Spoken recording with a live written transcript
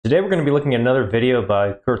Today we're going to be looking at another video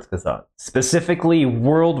by Kurzgesagt, specifically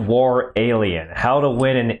World War Alien, how to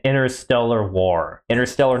win an interstellar war.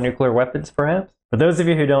 Interstellar nuclear weapons, perhaps? For those of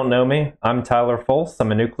you who don't know me, I'm Tyler Folse.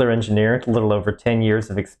 I'm a nuclear engineer with a little over 10 years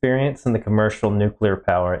of experience in the commercial nuclear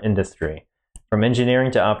power industry, from engineering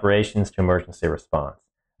to operations to emergency response.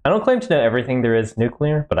 I don't claim to know everything there is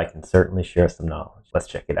nuclear, but I can certainly share some knowledge. Let's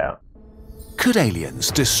check it out. Could aliens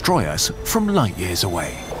destroy us from light years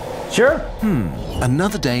away? Sure.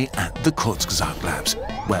 Another day at the Kurzgesagt labs,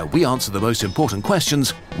 where we answer the most important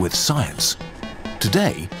questions with science.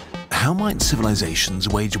 Today, how might civilizations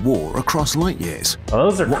wage war across light years? Oh,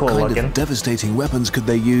 those are cool looking. What kind of devastating weapons could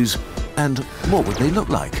they use, and what would they look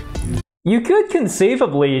like? You could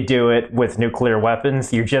conceivably do it with nuclear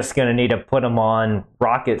weapons. You're just going to need to put them on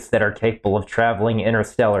rockets that are capable of traveling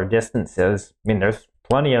interstellar distances. I mean, there's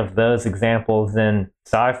plenty of those examples in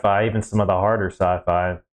sci-fi, even some of the harder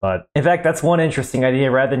sci-fi. But in fact, that's one interesting idea.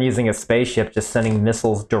 Rather than using a spaceship, just sending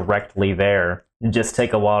missiles directly there. It'd just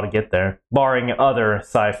take a while to get there. Barring other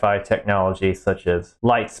sci-fi technology such as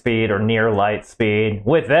light speed or near light speed.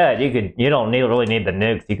 With that, you don't really need the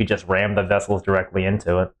nukes. You could just ram the vessels directly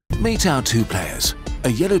into it. Meet our two players. A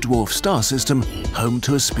yellow dwarf star system home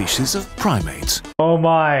to a species of primates. Oh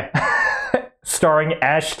my. Starring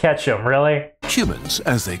Ash Ketchum, really? Humans,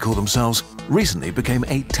 as they call themselves, recently became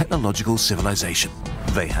a technological civilization.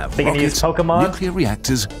 They have rockets, nuclear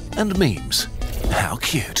reactors, and memes. How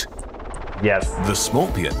cute. Yes. The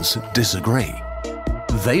Smorpions disagree.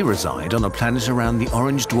 They reside on a planet around the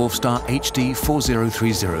orange dwarf star HD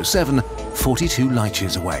 40307, 42 light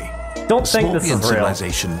years away. Don't think this is real. Smorpion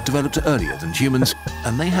civilization developed earlier than humans,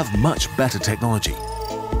 and they have much better technology.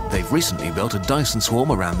 They've recently built a Dyson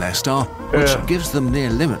swarm around their star, which gives them near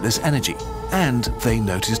limitless energy, and they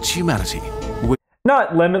noticed humanity.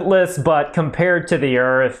 Not limitless, but compared to the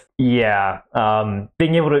Earth, yeah.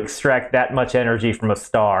 Being able to extract that much energy from a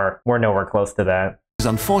star, we're nowhere close to that. As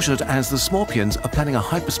unfortunate as the Smorpions are planning a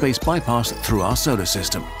hyperspace bypass through our solar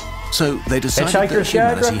system. So they decided that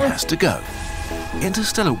humanity has to go.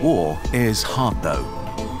 Interstellar war is hard though.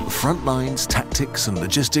 Front lines, tactics, and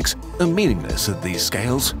logistics are meaningless at these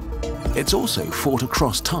scales. It's also fought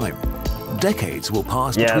across time. Decades will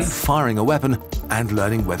pass between firing a weapon and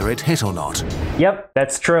learning whether it hit or not. Yep,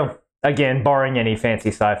 that's true. Again, barring any fancy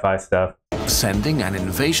sci-fi stuff. Sending an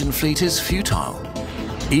invasion fleet is futile.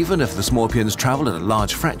 Even if the Smorpions travel at a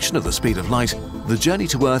large fraction of the speed of light, the journey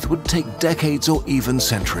to Earth would take decades or even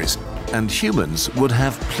centuries, and humans would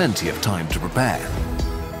have plenty of time to prepare.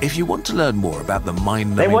 If you want to learn more about the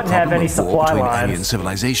mind-numbing problem of war between alien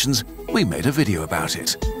civilizations, we made a video about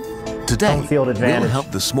it. Today, we'll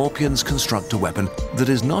help the Smorpions construct a weapon that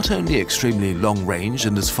is not only extremely long-range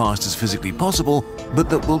and as fast as physically possible, but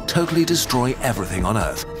that will totally destroy everything on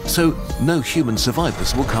Earth, so no human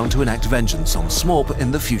survivors will come to enact vengeance on Smorp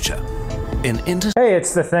in the future. Hey,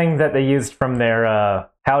 it's the thing that they used from their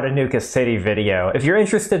How to Nuke a City video. If you're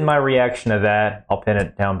interested in my reaction to that, I'll pin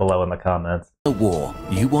it down below in the comments. A war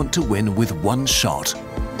you want to win with one shot.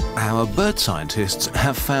 Our bird scientists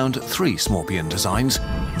have found 3 Smorpion designs: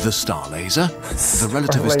 the star laser, the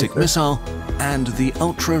relativistic missile, and the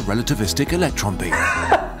ultra-relativistic electron beam.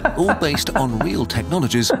 All based on real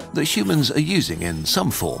technologies that humans are using in some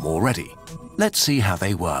form already. Let's see how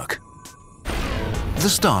they work. The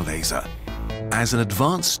star laser. As an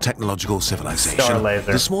advanced technological civilization,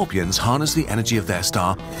 the Smorpions harness the energy of their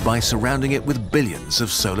star by surrounding it with billions of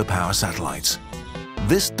solar power satellites.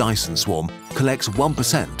 This Dyson swarm collects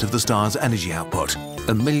 1% of the star's energy output,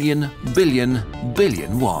 1,000,000,000,000,000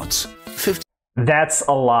 billion watts. That's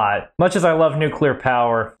a lot. Much as I love nuclear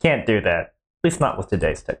power, can't do that. At least not with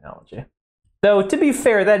today's technology. Though, to be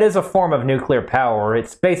fair, that is a form of nuclear power.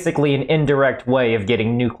 It's basically an indirect way of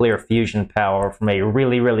getting nuclear fusion power from a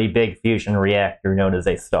really, really big fusion reactor known as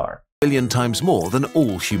a star. Billion times more than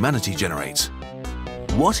all humanity generates.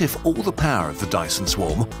 What if all the power of the Dyson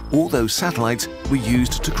swarm, all those satellites, were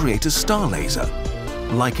used to create a star laser?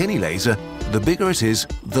 Like any laser, the bigger it is,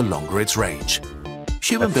 the longer its range.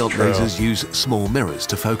 Human-built lasers use small mirrors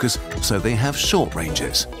to focus, so they have short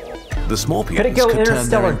ranges. The Smorpions could turn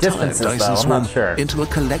their entire Dyson swarm into a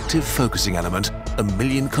collective focusing element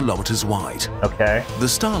 1,000,000 kilometers wide. The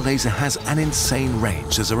star laser has an insane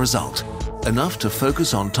range as a result, enough to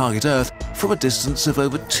focus on target Earth from a distance of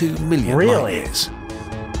over 2 million light years.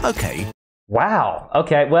 Okay. Wow.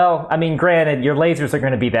 Okay, well, I mean, granted, your lasers are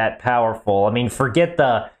going to be that powerful. I mean, forget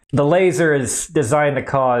the laser is designed to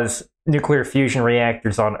cause nuclear fusion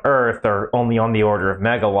reactors on Earth are only on the order of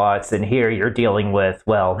megawatts, and here you're dealing with,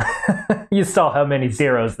 well, you saw how many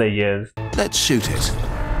zeros they used. Let's shoot it.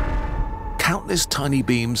 countless tiny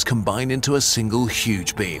beams combine into a single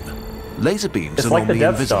huge beam. Laser beams It's are like the normally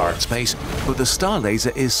Death invisible Star. in space, but the star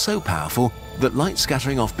laser is so powerful that light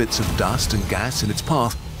scattering off bits of dust and gas in its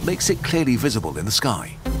path makes it clearly visible in the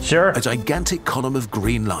sky. Sure. A gigantic column of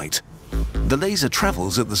green light. The laser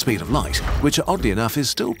travels at the speed of light, which oddly enough is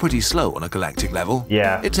still pretty slow on a galactic level.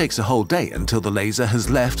 Yeah. It takes a whole day until the laser has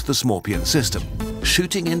left the Smorpion system,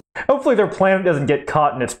 shooting in Hopefully their planet doesn't get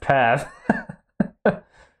caught in its path.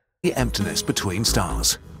 the emptiness between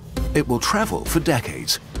stars. It will travel for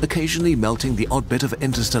decades, occasionally melting the odd bit of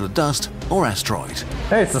interstellar dust or asteroid.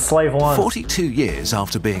 Hey, it's the Slave One. 42 years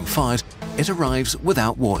after being fired, it arrives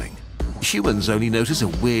without warning. Humans only notice a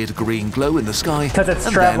weird green glow in the sky Because it's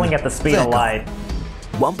and traveling then at the speed they're of light.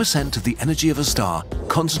 gone. 1% of the energy of a star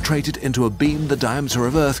concentrated into a beam the diameter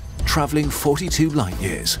of Earth, traveling 42 light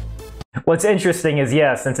years. What's interesting is,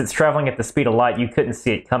 yeah, since it's traveling at the speed of light, you couldn't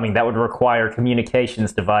see it coming. That would require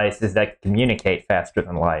communications devices that communicate faster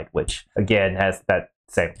than light, which, again, has that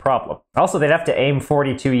same problem. Also, they'd have to aim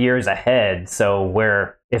 42 years ahead, so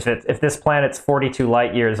if this planet's 42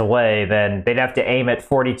 light years away, then they'd have to aim at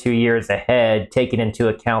 42 years ahead, taking into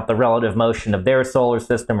account the relative motion of their solar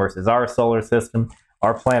system versus our solar system,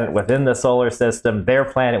 our planet within the solar system, their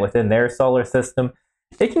planet within their solar system.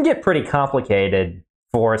 It can get pretty complicated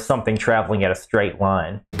for something traveling at a straight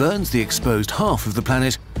line. Burns the exposed half of the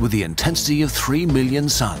planet with the intensity of 3 million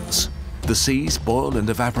suns. The seas boil and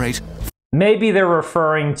evaporate. Maybe they're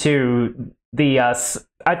referring to the,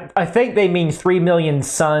 I think they mean 3 million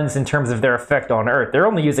suns in terms of their effect on Earth. They're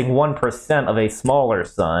only using 1% of a smaller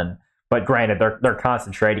sun, but granted, they're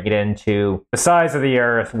concentrating it into the size of the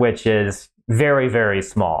Earth, which is very, very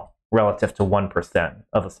small relative to 1%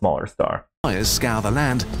 of a smaller star. Fires scour the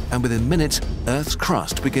land, and within minutes, Earth's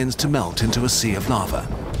crust begins to melt into a sea of lava.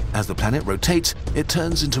 As the planet rotates, it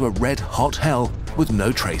turns into a red-hot hell with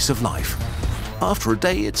no trace of life. After a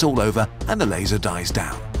day, it's all over, and the laser dies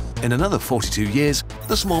down. In another 42 years,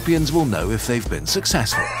 the Smorpions will know if they've been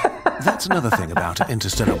successful. That's another thing about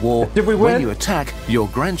interstellar war. Did we win? When you attack, your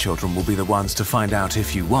grandchildren will be the ones to find out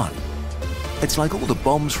if you won. It's like all the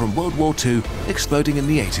bombs from World War II exploding in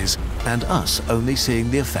the 80s, and us only seeing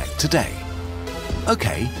the effect today.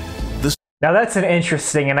 Okay, Now that's an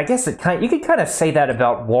interesting, and I guess you could kind of say that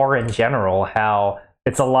about war in general, how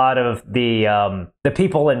it's a lot of the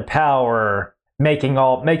people in power making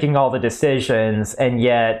all the decisions, and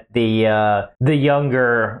yet the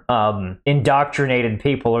younger indoctrinated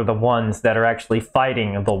people are the ones that are actually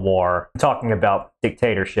fighting the war. I'm talking about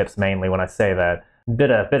dictatorships mainly when I say that.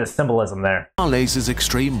 Bit of symbolism there. our laser's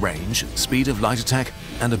extreme range, speed of light attack,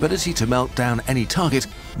 and ability to melt down any target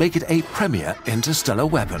make it a premier interstellar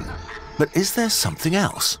weapon. But is there something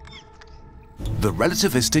else? The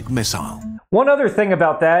relativistic missile. One other thing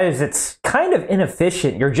about that is it's kind of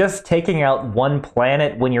inefficient. You're just taking out one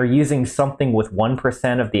planet when you're using something with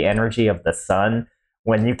 1% of the energy of the sun,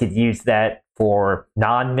 when you could use that for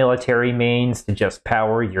non-military means to just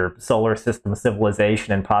power your solar system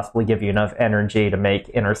civilization and possibly give you enough energy to make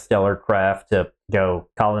interstellar craft to go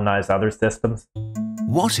colonize other systems.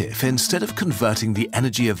 What if, instead of converting the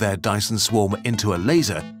energy of their Dyson swarm into a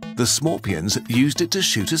laser, the Smorpions used it to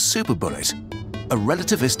shoot a super bullet? A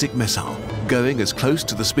relativistic missile, going as close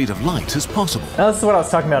to the speed of light as possible. Now, this is what I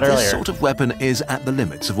was talking about earlier. This sort of weapon is at the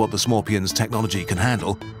limits of what the Smorpions' technology can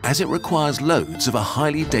handle, as it requires loads of a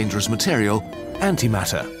highly dangerous material,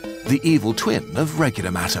 antimatter, the evil twin of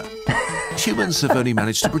regular matter. Humans have only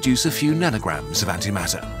managed to produce a few nanograms of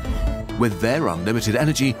antimatter. With their unlimited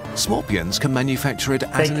energy, Smorpions can manufacture it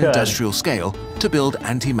at an industrial scale to build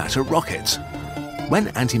antimatter rockets. When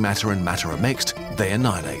antimatter and matter are mixed, they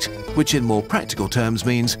annihilate, which in more practical terms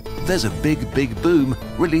means there's a big boom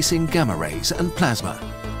releasing gamma rays and plasma.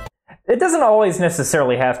 It doesn't always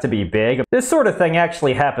necessarily have to be big. This sort of thing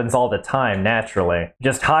actually happens all the time, naturally.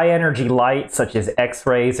 Just high-energy light, such as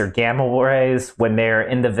X-rays or gamma rays, when they're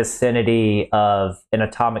in the vicinity of an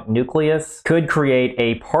atomic nucleus, could create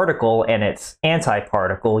a particle and its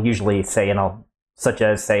antiparticle, usually such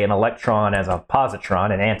as an electron as a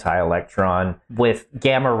positron, an anti-electron, with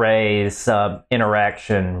gamma rays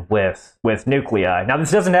interaction with nuclei. Now,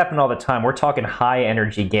 this doesn't happen all the time. We're talking high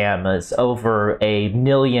energy gammas, over 1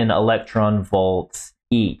 million electron volts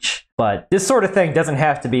each. But this sort of thing doesn't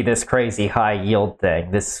have to be this crazy high yield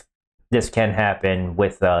thing. This can happen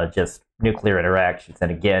with just nuclear interactions.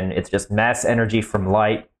 And again, it's just mass energy from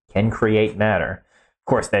light can create matter. Of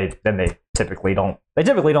course, they typically don't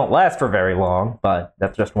last for very long, but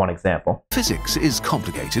that's just one example. Physics is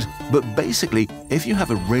complicated, but basically, if you have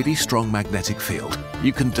a really strong magnetic field,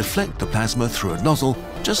 you can deflect the plasma through a nozzle,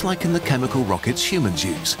 just like in the chemical rockets humans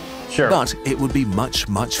use. Sure. But it would be much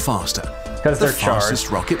faster. 'Cause the they're charged.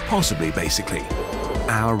 fastest rocket possibly, basically.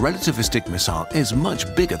 Our relativistic missile is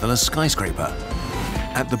much bigger than a skyscraper.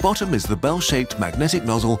 At the bottom is the bell-shaped magnetic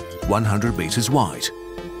nozzle 100 meters wide.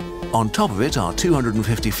 On top of it are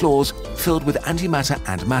 250 floors filled with antimatter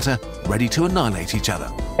and matter ready to annihilate each other.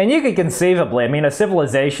 And you could conceivably, I mean, a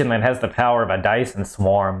civilization that has the power of a Dyson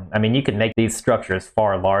swarm, I mean, you could make these structures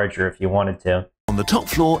far larger if you wanted to. On the top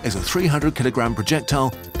floor is a 300-kilogram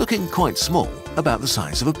projectile looking quite small, about the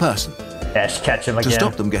size of a person. Ash, catch him again. To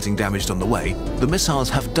stop them getting damaged on the way, the missiles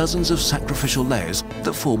have dozens of sacrificial layers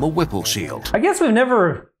that form a Whipple shield. I guess we've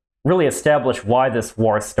never really established why this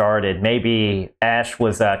war started. Maybe Ash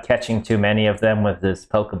was catching too many of them with his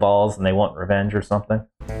Pokeballs and they want revenge or something.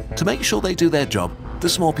 To make sure they do their job, the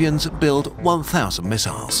Smorpions build 1,000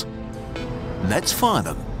 missiles. Let's fire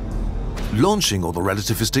them. Launching all the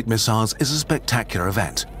relativistic missiles is a spectacular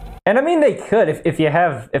event. And I mean, they could, if they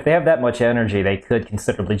have that much energy, they could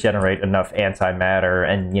considerably generate enough antimatter,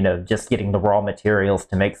 and, you know, just getting the raw materials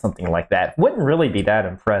to make something like that wouldn't really be that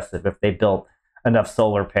impressive if they built enough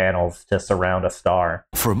solar panels to surround a star.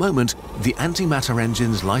 For a moment, the antimatter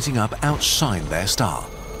engines lighting up outshine their star.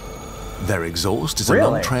 Their exhaust is a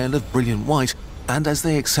long trail of brilliant white, and as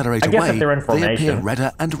they accelerate away, they appear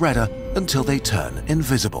redder and redder until they turn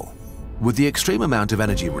invisible. With the extreme amount of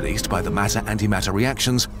energy released by the matter-antimatter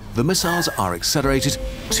reactions, the missiles are accelerated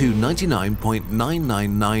to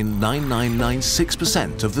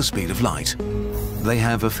 99.9999996% of the speed of light. They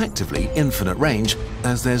have effectively infinite range,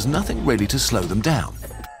 as there's nothing really to slow them down.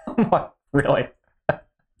 What? Really?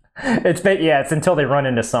 It's until they run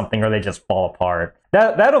into something or they just fall apart.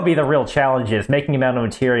 That'll be the real challenge, is making them out of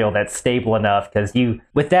material that's stable enough, because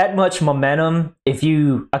with that much momentum,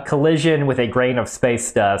 a collision with a grain of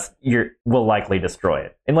space dust, will likely destroy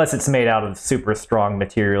it. Unless it's made out of super strong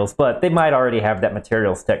materials, but they might already have that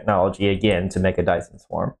materials technology again to make a Dyson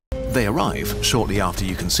swarm. They arrive shortly after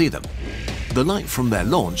you can see them. The light from their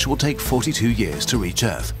launch will take 42 years to reach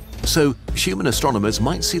Earth. So, human astronomers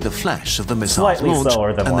might see the flash of the missile's launch,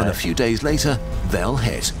 and then a few days later, they'll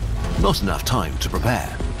hit. Not enough time to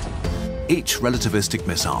prepare. Each relativistic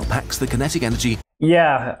missile packs the kinetic energy.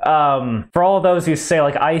 Yeah, for all of those who say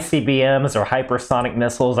like ICBMs or hypersonic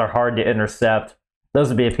missiles are hard to intercept, those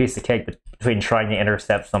would be a piece of cake between trying to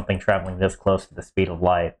intercept something traveling this close to the speed of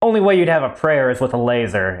light. Only way you'd have a prayer is with a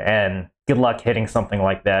laser, and good luck hitting something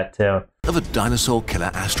like that too. Of a dinosaur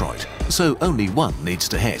killer asteroid, so only one needs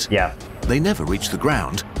to hit. Yeah. They never reach the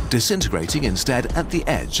ground, disintegrating instead at the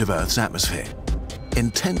edge of Earth's atmosphere.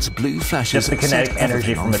 Intense blue flashes just the kinetic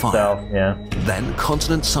energy from itself, yeah. Then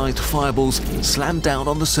continent-sized fireballs slam down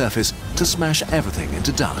on the surface to smash everything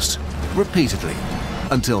into dust, repeatedly,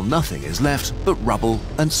 until nothing is left but rubble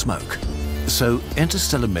and smoke. So,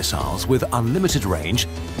 interstellar missiles with unlimited range,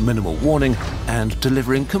 minimal warning, and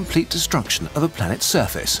delivering complete destruction of a planet's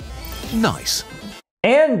surface. Nice.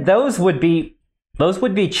 And those would be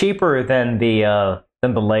cheaper than the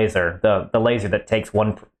laser, the laser that takes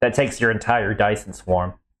your entire Dyson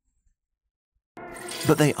swarm.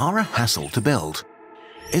 But they are a hassle to build.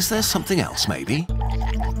 Is there something else, maybe?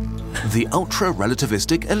 The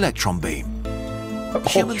ultra-relativistic electron beam.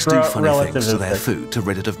 Humans do funny things to their food to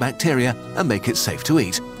rid it of bacteria and make it safe to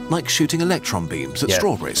eat, like shooting electron beams at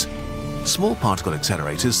strawberries. Small particle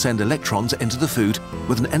accelerators send electrons into the food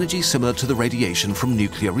with an energy similar to the radiation from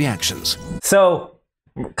nuclear reactions. So,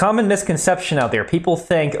 common misconception out there. People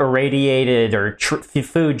think irradiated or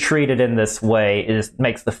food treated in this way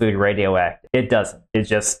makes the food radioactive. It doesn't. It's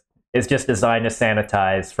just designed to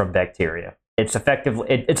sanitize from bacteria. It's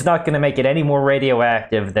it's not going to make it any more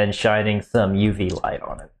radioactive than shining some UV light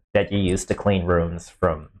on it that you use to clean rooms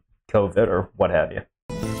from COVID or what have you.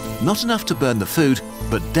 Not enough to burn the food,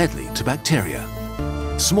 but deadly to bacteria.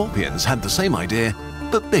 Smorpions had the same idea,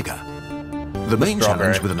 but bigger. The main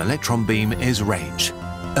challenge with an electron beam is range.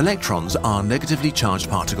 Electrons are negatively charged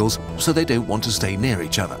particles, so they don't want to stay near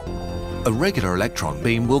each other. A regular electron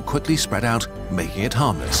beam will quickly spread out, making it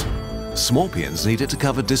harmless. Smorpions need it to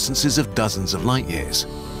cover distances of dozens of light years.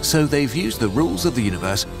 So they've used the rules of the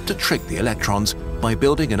universe to trick the electrons by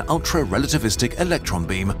building an ultra-relativistic electron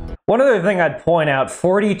beam. One other thing I'd point out,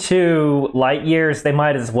 42 light years, they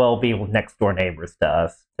might as well be next-door neighbors to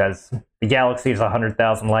us, because the galaxy is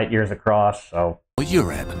 100,000 light years across, so...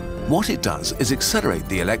 Eureb. What it does is accelerate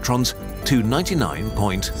the electrons to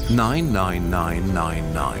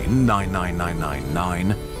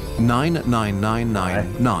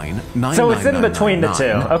 99.9999999999999. So it's in between the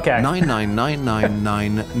two. Okay.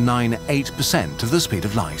 9999998% of the speed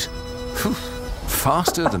of light.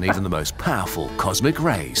 Faster than even the most powerful cosmic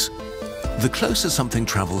rays. The closer something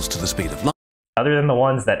travels to the speed of light. Other than the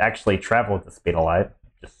ones that actually travel at the speed of light,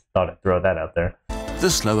 just thought I'd throw that out there. The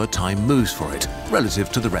slower time moves for it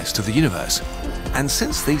relative to the rest of the universe. And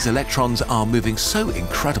since these electrons are moving so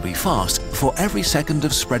incredibly fast, for every second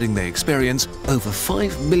of spreading they experience, over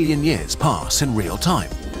 5 million years pass in real time.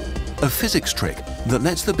 A physics trick that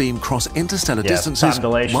lets the beam cross interstellar distances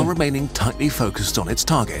while remaining tightly focused on its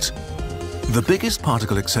target. The biggest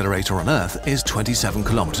particle accelerator on Earth is 27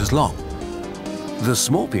 kilometers long. The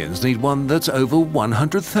Smorpions need one that's over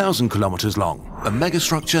 100,000 kilometers long, a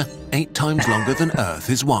megastructure 8 times longer than Earth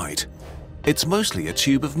is wide. It's mostly a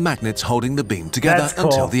tube of magnets holding the beam together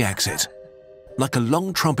until the exit. Like a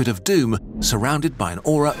long trumpet of doom surrounded by an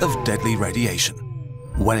aura of deadly radiation.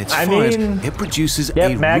 When it's fired, it produces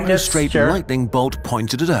a ruler-straight lightning bolt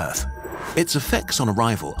pointed at Earth. Its effects on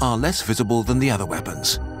arrival are less visible than the other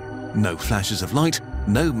weapons. No flashes of light,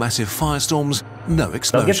 no massive firestorms, no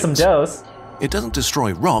explosions. They'll get some dose. It doesn't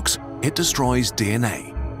destroy rocks, it destroys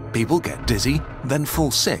DNA. People get dizzy, then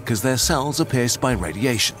fall sick as their cells are pierced by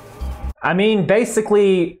radiation. I mean,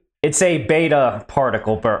 basically, it's a beta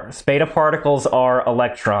particle burst. Beta particles are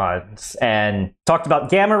electrons. And talked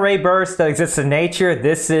about gamma ray bursts that exist in nature.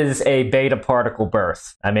 This is a beta particle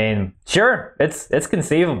burst. I mean, sure, it's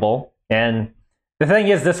conceivable. And the thing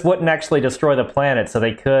is, this wouldn't actually destroy the planet, so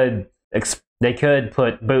they could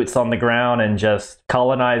put boots on the ground and just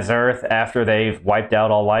colonize Earth after they've wiped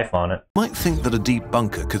out all life on it. Might think that a deep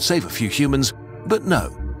bunker could save a few humans, but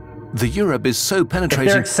no. The Urab is so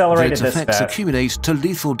penetrating that its effects accumulate to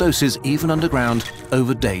lethal doses even underground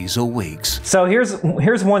over days or weeks. So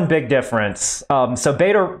here's one big difference. So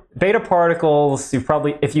beta particles,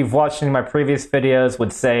 if you've watched any of my previous videos,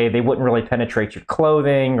 would say they wouldn't really penetrate your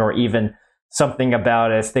clothing, or even something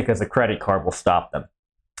about as thick as a credit card will stop them.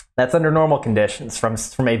 That's under normal conditions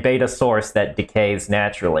from a beta source that decays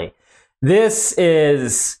naturally. This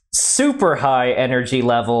is super high energy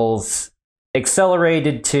levels,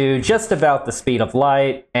 accelerated to just about the speed of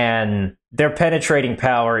light, and their penetrating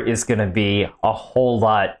power is going to be a whole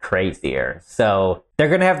lot crazier. So they're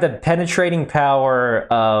going to have the penetrating power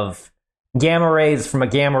of gamma rays from a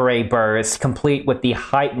gamma ray burst, complete with the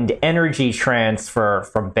heightened energy transfer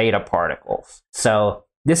from beta particles. So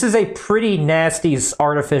this is a pretty nasty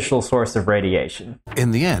artificial source of radiation.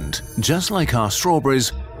 In the end, just like our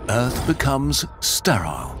strawberries, Earth becomes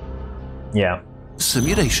sterile. Yeah.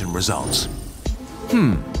 Simulation results.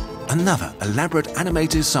 Another elaborate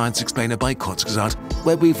animated science explainer by Kurzgesagt,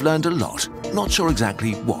 where we've learned a lot, not sure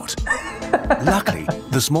exactly what. Luckily,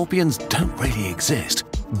 the Smorpions don't really exist,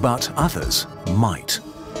 but others might.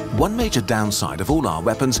 One major downside of all our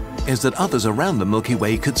weapons is that others around the Milky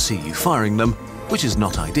Way could see you firing them, which is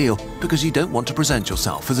not ideal because you don't want to present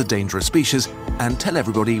yourself as a dangerous species and tell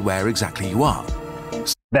everybody where exactly you are.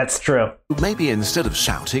 That's true. Maybe instead of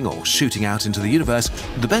shouting or shooting out into the universe,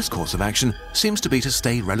 the best course of action seems to be to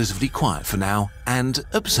stay relatively quiet for now and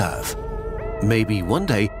observe. Maybe one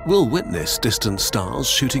day we'll witness distant stars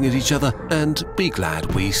shooting at each other and be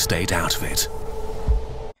glad we stayed out of it.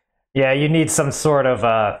 Yeah, you need some sort of,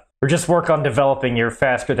 or just work on developing your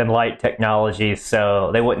faster-than-light technology so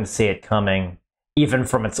they wouldn't see it coming. Even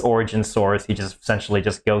from its origin source, you just essentially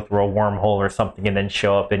just go through a wormhole or something and then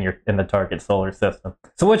show up in the target solar system.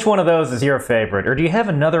 So which one of those is your favorite? Or do you have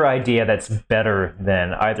another idea that's better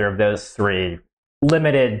than either of those three?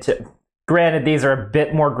 Limited to... Granted, these are a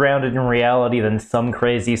bit more grounded in reality than some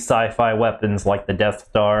crazy sci-fi weapons like the Death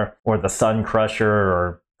Star or the Sun Crusher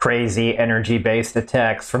or crazy energy-based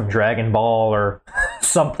attacks from Dragon Ball or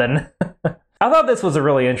something. I thought this was a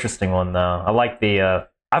really interesting one, though. I like the...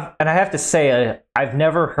 and I have to say, I've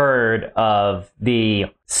never heard of the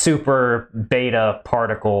super beta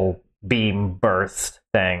particle beam burst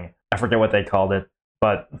thing. I forget what they called it,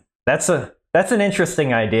 but that's an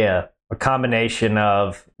interesting idea. A combination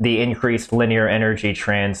of the increased linear energy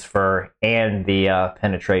transfer and the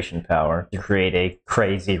penetration power to create a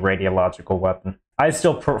crazy radiological weapon. I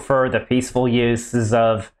still prefer the peaceful uses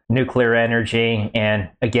of nuclear energy, and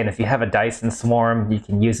again, if you have a Dyson swarm, you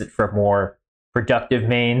can use it for more productive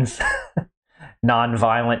means,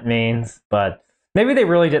 non-violent means, but maybe they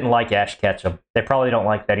really didn't like Ash Ketchum. They probably don't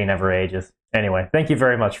like that he never ages. Anyway, thank you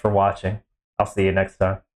very much for watching. I'll see you next time.